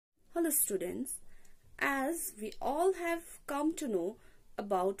Hello students, as we all have come to know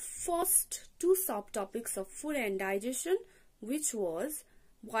about first two subtopics of food and digestion, which was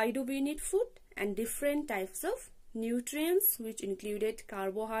why do we need food and different types of nutrients, which included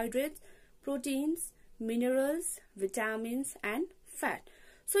carbohydrates, proteins, minerals, vitamins and fat.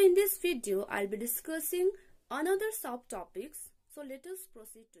 So in this video I'll be discussing another subtopics. So let us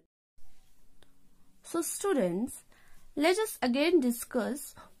proceed to. So students, let us again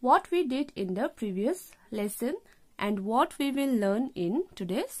discuss what we did in the previous lesson and what we will learn in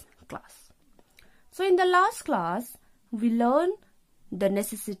today's class. So in the last class, we learned the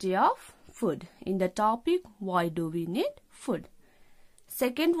necessity of food in the topic why do we need food.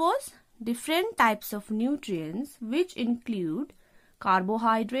 Second was different types of nutrients, which include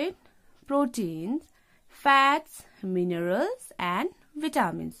carbohydrate, proteins, fats, minerals and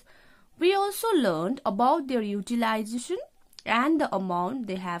vitamins. We also learned about their utilization and the amount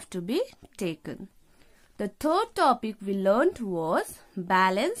they have to be taken. The third topic we learned was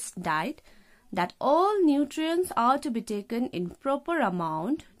balanced diet, that all nutrients are to be taken in proper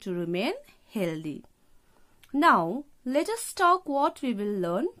amount to remain healthy. Now, let us talk what we will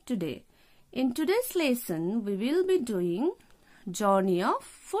learn today. In today's lesson, we will be doing journey of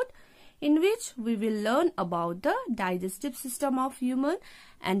food, in which we will learn about the digestive system of human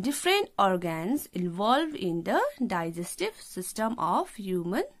and different organs involved in the digestive system of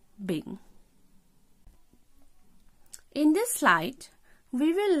human being. In this slide,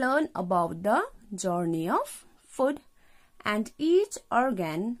 we will learn about the journey of food and each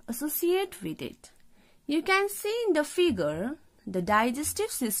organ associated with it. You can see in the figure the digestive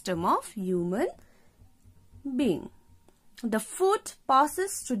system of human being. The food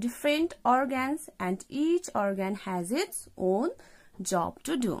passes through different organs and each organ has its own job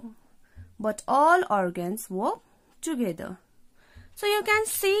to do. But all organs work together. So you can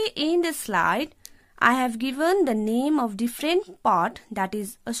see in the slide, I have given the name of different part that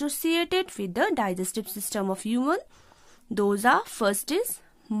is associated with the digestive system of human. Those are, first is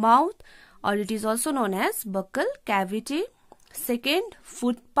mouth, or it is also known as buccal cavity. Second,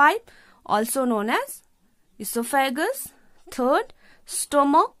 food pipe, also known as esophagus. Third,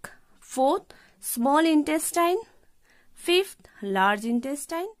 stomach. Fourth, small intestine. Fifth, large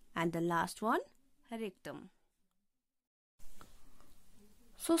intestine. And the last one, rectum.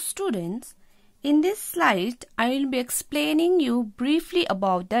 So students, in this slide, I will be explaining you briefly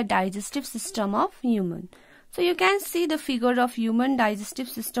about the digestive system of human. So you can see the figure of human digestive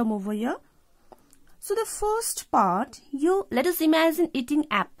system over here. So the first part, let us imagine eating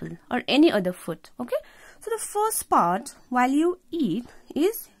apple or any other food, okay? So the first part while you eat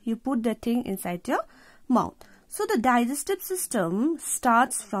is you put the thing inside your mouth. So the digestive system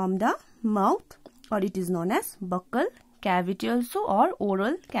starts from the mouth, or it is known as buccal cavity also, or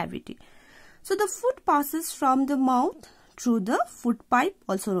oral cavity. So the food passes from the mouth through the food pipe,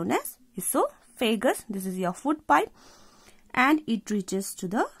 also known as esophagus. This is your food pipe, and it reaches to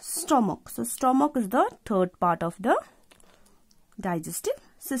the stomach. So stomach is the third part of the digestive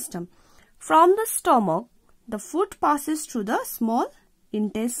system. From the stomach, the food passes through the small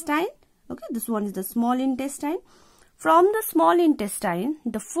intestine. Okay, this one is the small intestine. From the small intestine,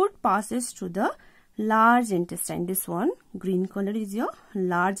 the food passes through the large intestine. This one, green color is your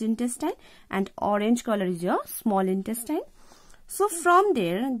large intestine and orange color is your small intestine. So from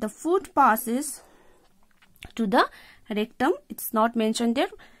there, the food passes to the rectum. It's not mentioned there,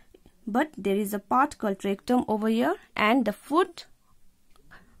 but there is a part called rectum over here, and the food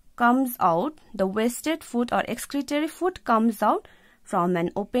comes out, the wasted food or excretory food comes out from an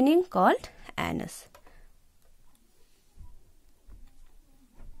opening called anus.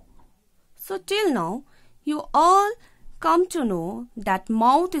 So till now, you all come to know that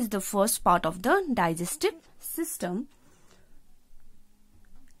mouth is the first part of the digestive system.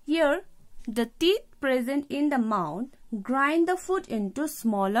 Here, the teeth present in the mouth grind the food into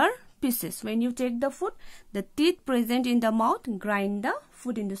smaller pieces. When you take the food, the teeth present in the mouth grind the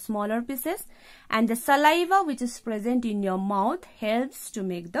food into smaller pieces, and the saliva which is present in your mouth helps to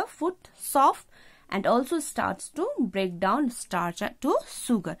make the food soft and also starts to break down starch to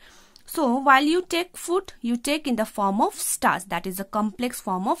sugar. So while you take food, you take in the form of starch, that is a complex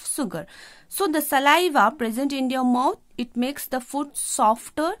form of sugar. So the saliva present in your mouth, it makes the food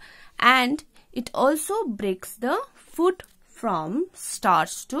softer and it also breaks the food from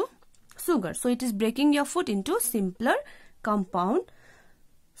starch to sugar. So it is breaking your food into simpler compound.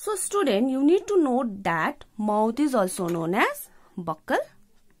 So student, you need to note that mouth is also known as buccal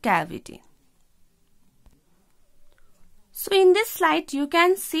cavity. So in this slide you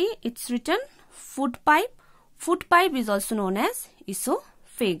can see it's written food pipe. Food pipe is also known as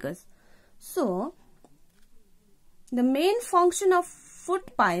esophagus. So the main function of food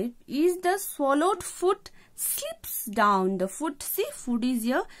pipe is the swallowed food slips down. The food, see, food is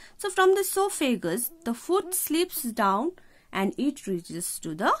here. So from the esophagus, the food slips down and it reaches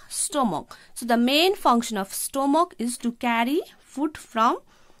to the stomach. So the main function of stomach is to carry food from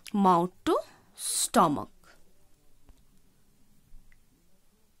mouth to stomach.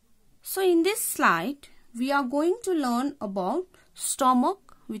 So in this slide, we are going to learn about stomach,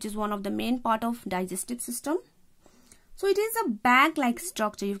 which is one of the main part of digestive system. So it is a bag-like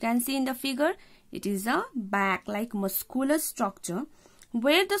structure. You can see in the figure, it is a bag-like muscular structure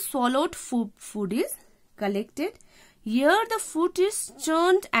where the swallowed food is collected. Here the food is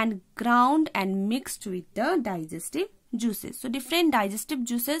churned and ground and mixed with the digestive juices. So different digestive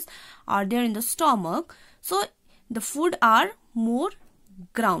juices are there in the stomach. So the food are more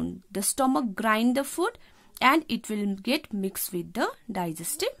ground. The stomach grind the food and it will get mixed with the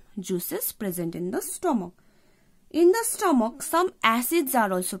digestive juices present in the stomach. In the stomach, some acids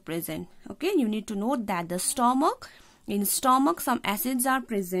are also present. Okay, you need to note that in stomach some acids are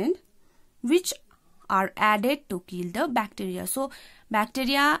present which are added to kill the bacteria. So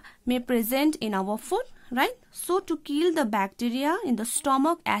bacteria may present in our food, right? So to kill the bacteria in the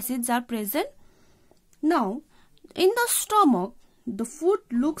stomach, acids are present. Now in the stomach, the food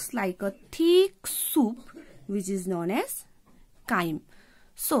looks like a thick soup which is known as chyme.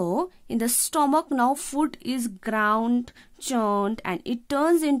 So in the stomach now food is ground, churned and it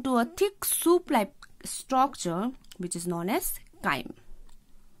turns into a thick soup-like structure which is known as chyme.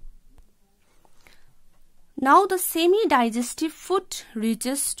 Now the semi-digestive food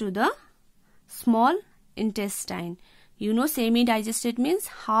reaches to the small intestine. You know, semi-digested means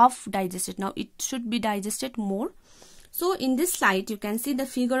half digested. Now it should be digested more. So in this slide you can see the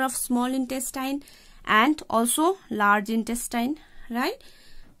figure of small intestine and also large intestine, right?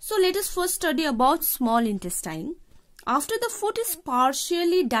 So let us first study about small intestine. After the food is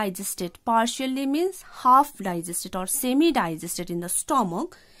partially digested, partially means half digested or semi-digested in the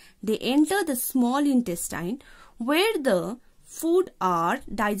stomach, they enter the small intestine where the food or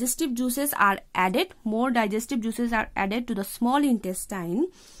digestive juices are added. More digestive juices are added to the small intestine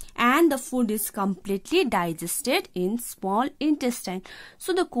and the food is completely digested in small intestine.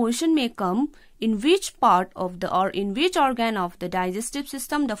 So the question may come, in which part of the or in which organ of the digestive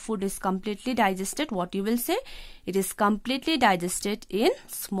system the food is completely digested? What you will say? It is completely digested in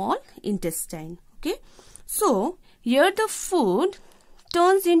small intestine. Okay. So here the food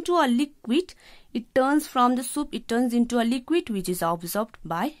turns into a liquid. It turns from the soup, it turns into a liquid which is absorbed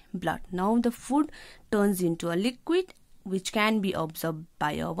by blood. Now the food turns into a liquid which can be absorbed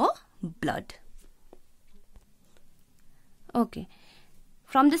by our blood. Okay.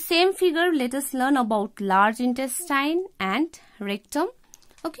 From the same figure, let us learn about large intestine and rectum.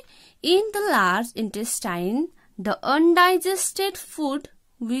 Okay. In the large intestine, the undigested food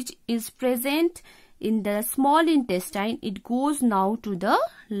which is present in the small intestine, it goes now to the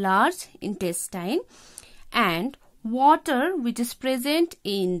large intestine, and water which is present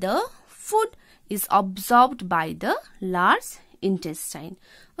in the food is absorbed by the large intestine.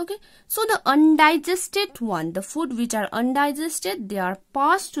 Okay, so the undigested one, the food which are undigested, they are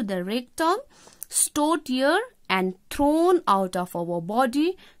passed to the rectum, stored here and thrown out of our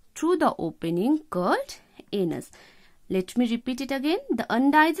body through the opening called anus. Let me repeat it again. The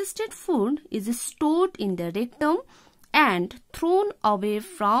undigested food is stored in the rectum and thrown away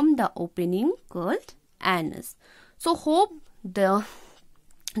from the opening called anus. So hope the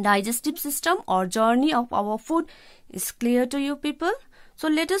digestive system or journey of our food is clear to you people. So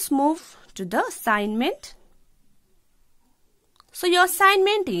let us move to the assignment. So your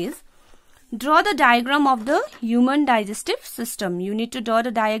assignment is draw the diagram of the human digestive system. You need to draw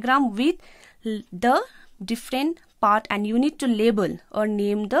the diagram with the different part and you need to label or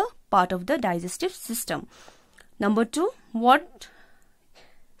name the part of the digestive system. Number 2, what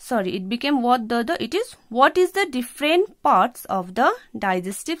is the different parts of the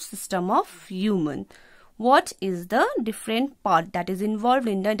digestive system of human? What is the different part that is involved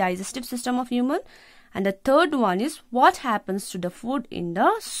in the digestive system of human? And the third one is what happens to the food in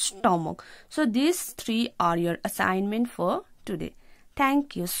the stomach. So these 3 are your assignment for today.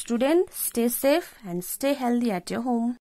 Thank you students. Stay safe and stay healthy at your home.